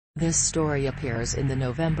This story appears in the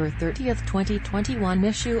November 30, 2021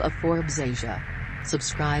 issue of Forbes Asia.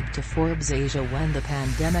 Subscribe to Forbes Asia. When the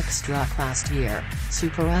pandemic struck last year,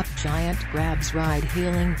 Superapp giant Grab's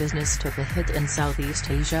ride-hailing business took a hit in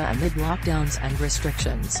Southeast Asia amid lockdowns and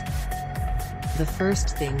restrictions. The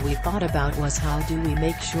first thing we thought about was how do we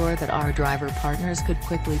make sure that our driver partners could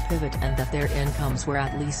quickly pivot and that their incomes were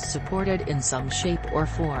at least supported in some shape or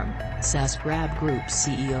form, says Grab Group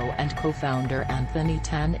CEO and co-founder Anthony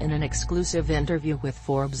Tan in an exclusive interview with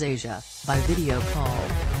Forbes Asia, by video call.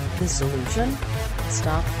 The solution?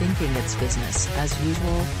 Stop thinking it's business as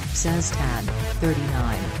usual, says Tan,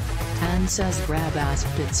 39. Tan says Grab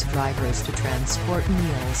asked its drivers to transport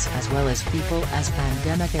meals as well as people as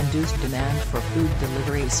pandemic-induced demand for food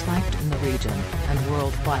delivery spiked in the region and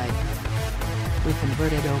worldwide. We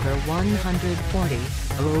converted over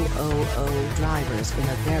 140,000 drivers in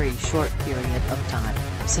a very short period of time,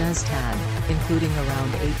 says Tan, including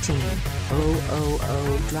around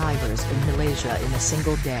 18,000 drivers in Malaysia in a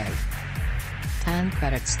single day. Tan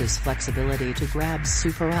credits this flexibility to Grab's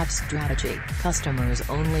Superapp strategy. Customers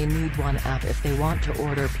only need one app if they want to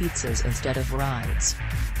order pizzas instead of rides.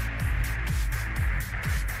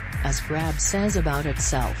 As Grab says about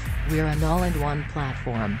itself, we're an all-in-one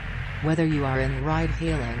platform. Whether you are in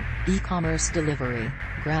ride-hailing, e-commerce delivery,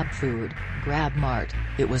 Grab Food, Grab Mart,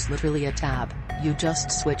 it was literally a tab, you just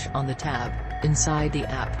switch on the tab, inside the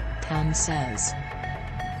app, Tan says.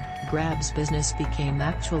 Grab's business became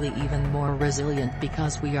actually even more resilient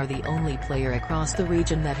because we are the only player across the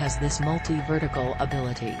region that has this multi-vertical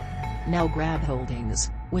ability. Now Grab Holdings,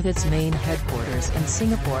 with its main headquarters in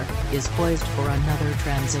Singapore, is poised for another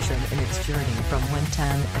transition in its journey from when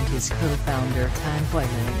Tan and his co-founder Tan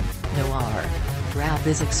Hoiling, Noir. Grab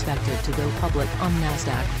is expected to go public on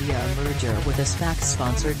Nasdaq via a merger with a SPAC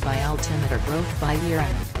sponsored by Altimeter Growth by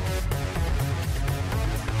year-end.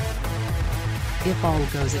 If all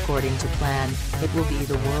goes according to plan, it will be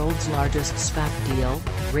the world's largest SPAC deal,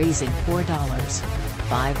 raising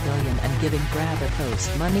 $4.5 billion and giving Grab a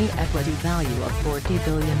post-money equity value of $40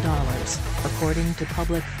 billion, according to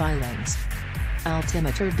public filings.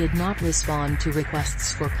 Altimeter did not respond to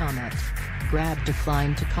requests for comment. Grab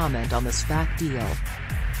declined to comment on the SPAC deal.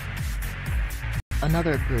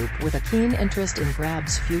 Another group with a keen interest in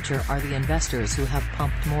Grab's future are the investors who have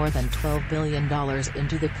pumped more than $12 billion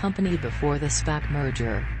into the company before the SPAC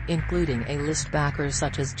merger, including A-list backers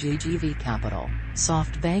such as GGV Capital,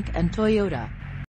 SoftBank and Toyota.